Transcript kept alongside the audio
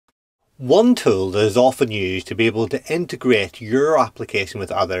One tool that is often used to be able to integrate your application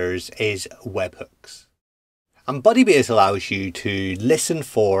with others is webhooks. And Budibase allows you to listen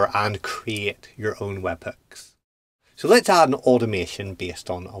for and create your own webhooks. So let's add an automation based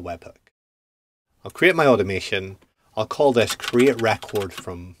on a webhook. I'll create my automation. I'll call this create record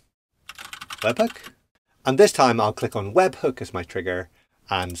from webhook. And this time I'll click on webhook as my trigger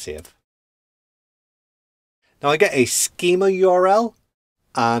and save. Now I get a schema URL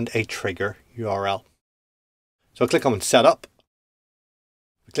and a trigger URL. So I'll click on setup.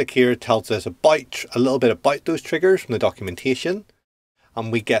 We click here, it tells us about a little bit about those triggers from the documentation,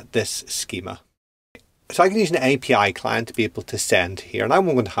 and we get this schema. So I can use an API client to be able to send here, and I'm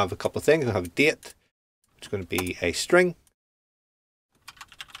going to have a couple of things. I have a date, which is going to be a string,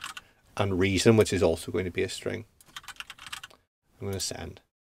 and reason, which is also going to be a string. I'm going to send.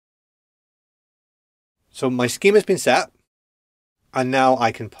 So my schema has been set. And now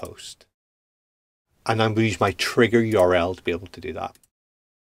I can post. And I'm going to use my trigger URL to be able to do that.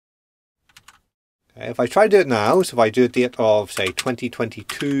 Okay, if I try to do it now, so if I do a date of say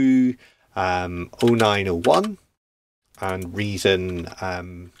 2022 0901 and reason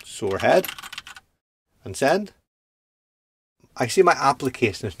sore head and send, I see my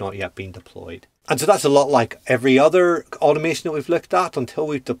application has not yet been deployed. And so that's a lot like every other automation that we've looked at. Until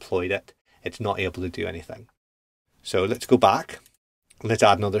we've deployed it, it's not able to do anything. So let's go back. Let's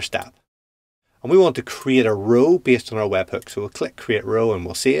add another step. And we want to create a row based on our webhook. So we'll click create row and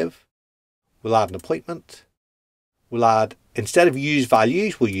we'll save. We'll add an appointment. We'll add, instead of use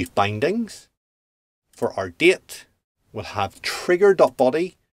values, we'll use bindings. For our date, we'll have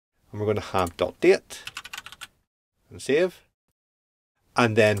trigger.body and we're going to have .date and save.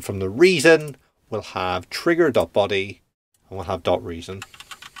 And then from the reason, we'll have trigger.body and we'll have .reason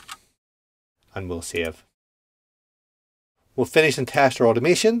and we'll save. We'll finish and test our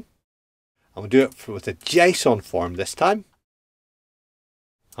automation, and we'll do it with a JSON form this time.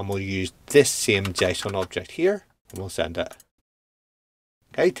 And we'll use this same JSON object here, and we'll send it.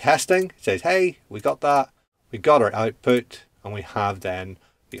 Okay, testing, it says, hey, we got that, we got our output, and we have then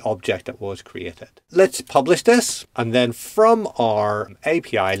the object that was created. Let's publish this, and then from our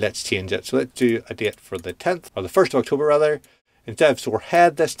API, let's change it. So let's do a date for the 10th, or the 1st of October rather. Instead of sore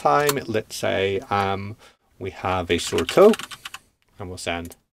head this time, let's say, we have a sore toe and we'll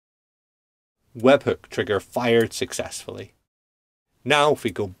send. Webhook trigger fired successfully. Now if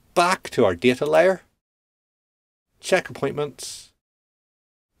we go back to our data layer, check appointments,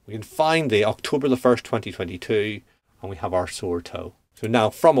 we can find the October the 1st, 2022, and we have our sore toe. So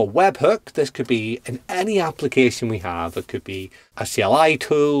now from a webhook, this could be in any application we have. It could be a CLI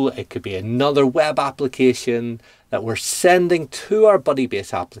tool, it could be another web application that we're sending to our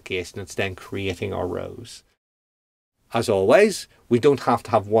Budibase application. It's then creating our rows. As always, we don't have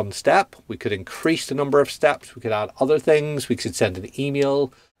to have one step. We could increase the number of steps. We could add other things. We could send an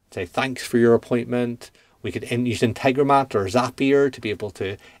email, say thanks for your appointment. We could use Integromat or Zapier to be able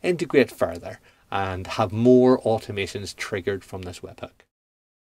to integrate further and have more automations triggered from this webhook.